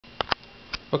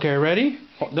Okay, ready?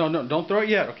 No, no, don't throw it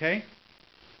yet, okay?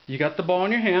 You got the ball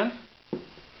in your hand.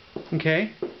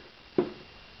 Okay.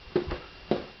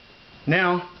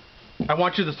 Now, I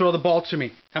want you to throw the ball to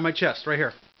me at my chest, right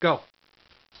here. Go.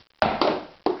 That's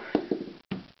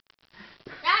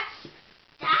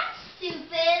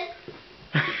stupid.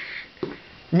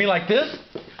 You mean like this?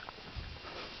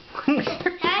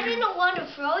 I didn't want to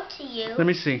throw it to you. Let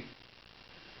me see.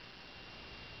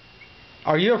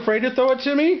 Are you afraid to throw it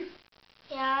to me?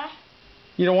 Yeah.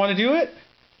 You don't want to do it?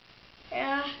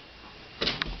 Yeah.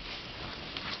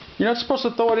 You're not supposed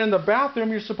to throw it in the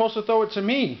bathroom. You're supposed to throw it to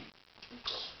me.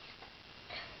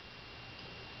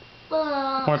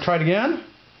 Want to try it again?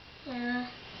 Yeah.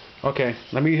 Okay.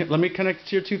 Let me connect it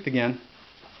to your tooth again.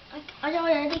 I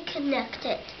already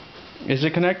connected. Is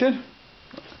it connected?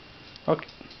 Okay.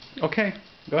 Okay.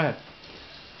 Go ahead.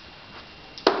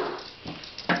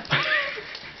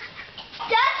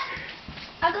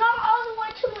 I got all the way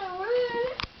to my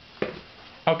room.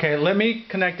 Okay, let me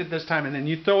connect it this time, and then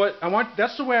you throw it.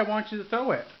 That's the way I want you to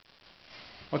throw it.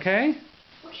 Okay?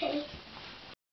 Okay.